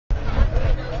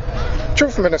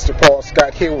Truth Minister Paul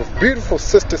Scott here with beautiful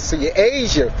sister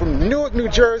SeeAsia from Newark, New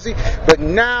Jersey, but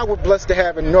now we're blessed to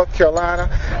have in North Carolina,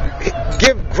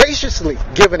 graciously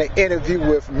giving an interview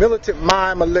with Militant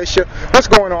Mind Militia. What's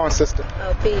going on, sister?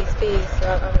 Oh, peace, peace.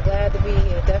 I'm glad to be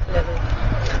here,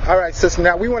 definitely. All right, sister.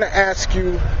 Now we want to ask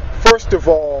you, first of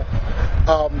all,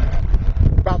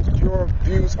 about your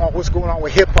views on what's going on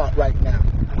with hip-hop right now.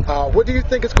 What do you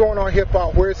think is going on in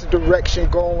hip-hop? Where's the direction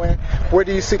going? Where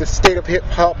do you see the state of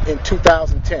hip-hop in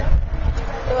 2010?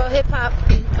 Well, hip-hop,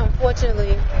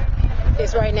 unfortunately,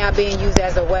 is right now being used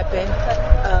as a weapon.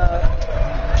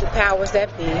 The powers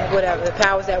that be, whatever, the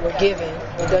powers that were given,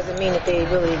 it doesn't mean that they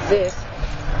really exist,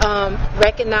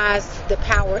 recognize the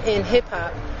power in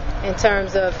hip-hop in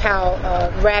terms of how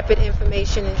rapid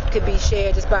information could be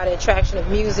shared just by the attraction of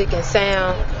music and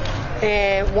sound.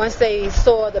 And once they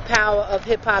saw the power of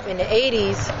hip-hop in the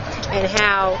 80s and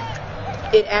how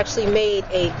it actually made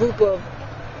a group of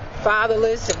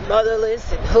fatherless and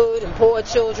motherless and hood and poor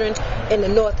children in the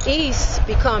Northeast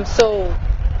become so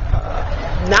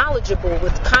knowledgeable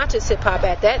with conscious hip-hop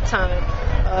at that time,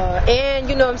 and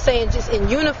you know what I'm saying, just in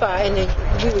unify, and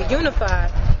then we were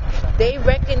unified, they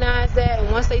recognized that,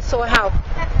 and once they saw how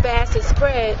fast it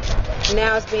spread,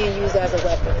 now it's being used as a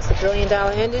weapon. It's $1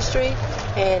 billion industry,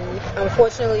 and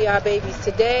unfortunately our babies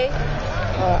today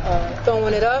are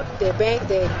throwing it up. They're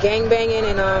gang banging,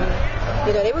 and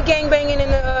they were gang banging in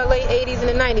the late 80s and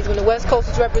the 90s when the West Coast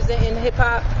was representing hip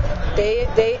hop. They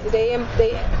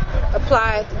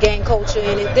applied gang culture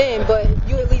in it then, but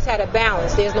you at least had a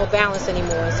balance. There's no balance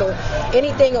anymore, so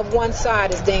anything of one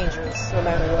side is dangerous no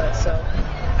matter what. So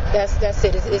that's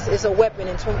it. It's a weapon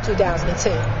in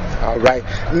 2010. All right.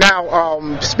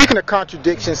 Now, speaking of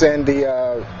contradictions and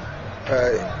the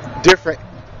different,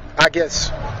 I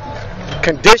guess,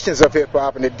 conditions of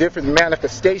hip-hop and the different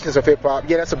manifestations of hip-hop,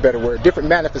 yeah, that's a better word, different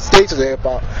manifestations of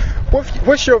hip-hop,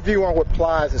 what's your view on what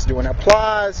Plies is doing? Now,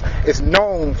 Plies is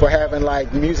known for having,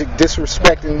 like, music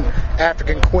disrespecting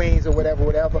African queens or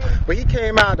whatever, but he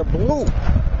came out of the blue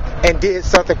and did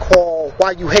something called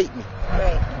Why You Hate Me,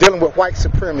 right, dealing with white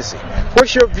supremacy.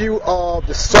 What's your view of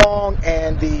the song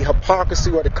and the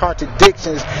hypocrisy or the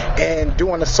contradictions and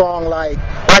doing a song like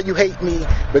Why You Hate Me,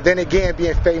 but then again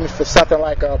being famous for something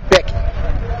like Becky?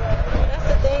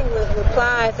 That's the thing with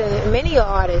Plies and many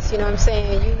artists, you know what I'm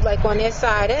saying, you like on their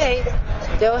side A,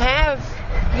 they'll have,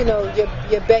 you know,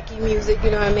 your Becky music,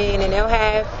 you know what I mean, and they'll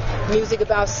have music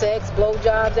about sex,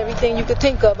 blowjobs, everything you could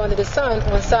think of under the sun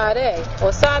on side A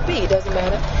or side B, doesn't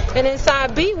matter. And then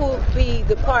side B will be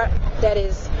the part that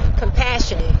is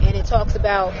compassionate, and it talks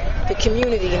about the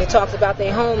community, and it talks about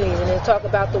their homies, and it'll talk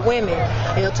about the women,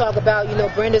 and it'll talk about, you know,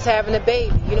 Brenda's having a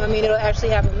baby, you know what I mean? It'll actually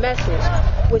have a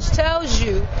message, which tells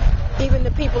you even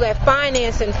the people that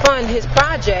finance and fund his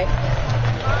project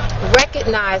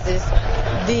recognizes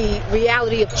the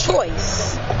reality of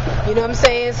choice. You know what I'm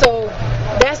saying? So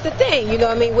that's the thing, you know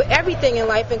what I mean, with everything in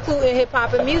life, including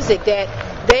hip-hop and music, that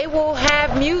they will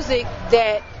have music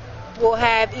that will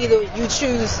have either you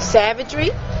choose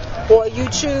savagery or you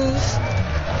choose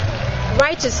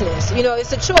righteousness. You know,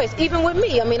 it's a choice. Even with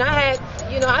me, I mean, I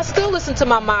still listen to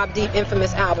my Mobb Deep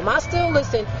infamous album. I still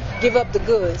listen Give Up the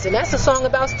Goods, and that's a song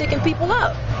about sticking people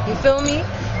up. You feel me?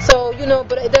 So, you know,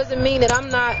 but it doesn't mean that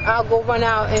I'll go run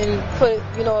out and put,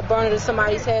 you know, a burner to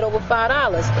somebody's head over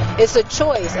 $5. It's a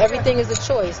choice. Everything is a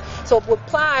choice. So with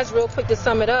Plies, real quick to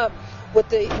sum it up, with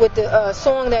the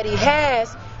song that he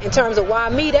has, in terms of why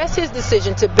me, that's his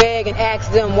decision to beg and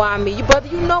ask them why me. You brother,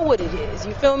 you know what it is.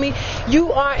 You feel me?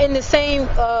 You are in the same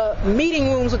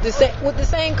meeting rooms with the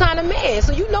same kind of man,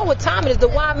 so you know what time it is. The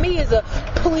why me is a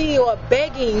plea or a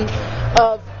begging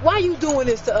of why you doing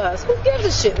this to us. Who gives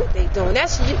a shit what they doing?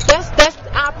 That's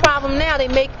our problem now. They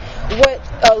make what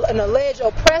an alleged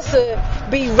oppressor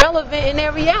be relevant in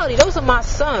their reality. Those are my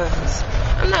sons.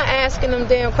 I'm not asking them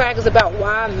damn crackers about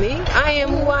why me. I am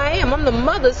who I am. I'm the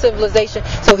mother of civilization.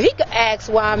 So he could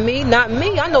ask why me, not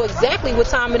me. I know exactly what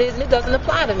time it is, and it doesn't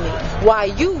apply to me. Why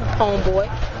you, homeboy?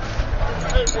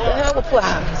 The hell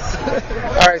applies?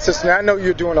 All right, sister, now I know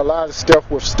you're doing a lot of stuff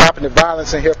with stopping the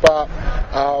violence in hip-hop.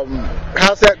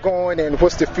 How's that going, and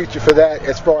what's the future for that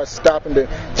as far as stopping the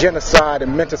genocide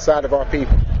and menticide of our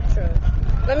people? True.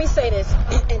 Let me say this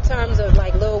in terms of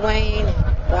like Lil Wayne and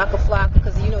Waka Flocka,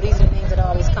 because you know these are the names that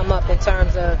always come up in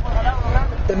terms of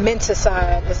the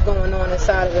menticide that's going on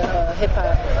inside of the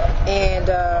hip-hop. And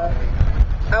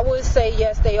I would say,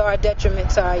 yes, they are a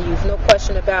detriment to our youth, no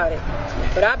question about it.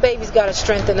 But our babies got to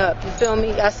strengthen up, you feel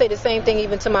me? I say the same thing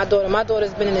even to my daughter. My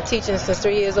daughter's been in the teaching since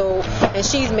 3 years old, and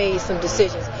she's made some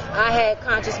decisions. I had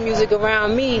conscious music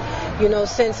around me, you know,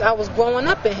 since I was growing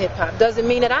up in hip-hop. Doesn't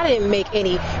mean that I didn't make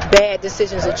any bad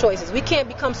decisions or choices. We can't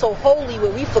become so holy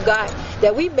where we forgot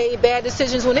that we made bad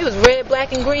decisions when it was red,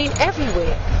 black, and green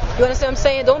everywhere. You understand what I'm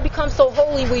saying? Don't become so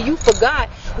holy where you forgot.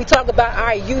 We talk about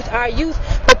our youth,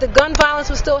 but the gun violence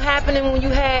was still happening when you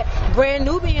had Brand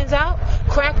Nubians out.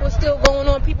 Crack was still going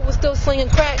on. People were still slinging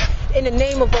crack in the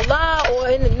name of Allah or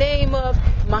in the name of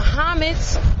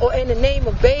Muhammad's or in the name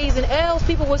of Bays and L's.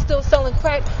 People were still selling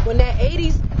crack when that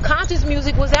 80s conscious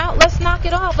music was out. Let's knock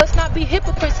it off. Let's not be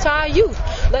hypocrites to our youth.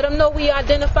 Let them know we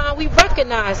identify, we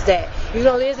recognize that. You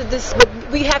know,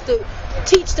 we have to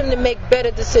teach them to make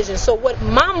better decisions. So what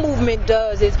my movement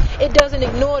does is it doesn't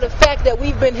ignore the fact that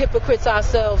we've been hypocrites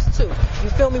ourselves too. You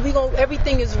feel me?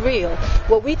 Everything is real.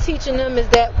 What we teaching them is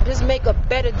that just make a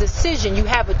better decision. You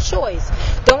have a choice.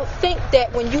 Don't think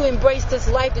that when you embrace this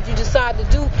life that you decide to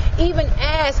do, even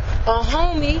as a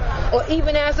homie or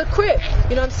even as a crip,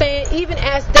 you know what I'm saying? Even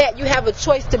as that, you have a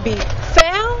choice to be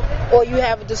foul or you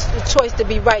have a choice to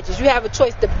be righteous. You have a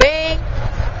choice to bang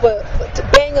to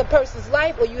bang a person's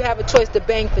life, or you have a choice to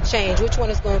bang for change. Which one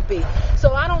is going to be?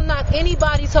 So I don't knock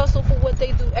anybody's hustle for what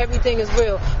they do. Everything is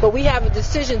real, but we have a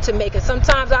decision to make, and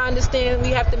sometimes I understand we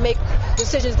have to make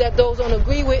decisions that those don't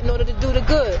agree with in order to do the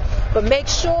good. But make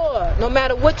sure, no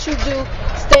matter what you do,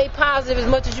 stay positive as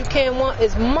much as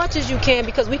you can,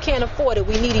 because we can't afford it.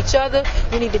 We need each other.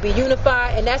 We need to be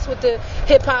unified, and that's what the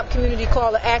hip hop community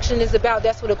call to action is about.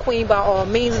 That's what a Queen by All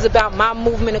Means is about. My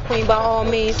movement, a Queen by All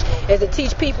Means, is to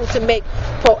teach people to make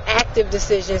proactive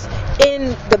decisions in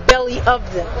the belly of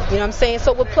them. You know what I'm saying?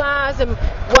 So with Plies and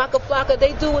Waka Flocka,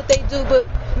 they do what they do, but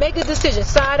make a decision,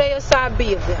 side A or side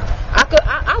B of them.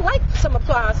 I like some of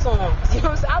Plies songs. You know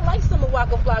what I'm saying? I like some of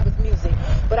Waka Flocka's music,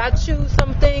 but I choose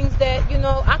some things that, you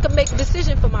know, I could make a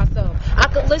decision for myself. I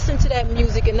could listen to that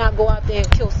music and not go out there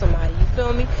and kill somebody. You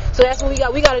feel me? So that's what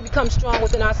we got to become strong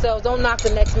within ourselves. Don't knock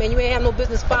the next man. You ain't have no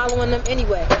business following them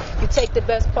anyway. You take the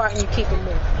best part and you keep it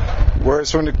moving.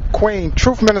 Words from the Queen,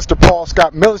 Truth Minister Paul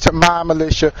Scott, Militant Mind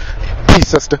Militia. Peace,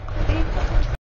 sister. Peace.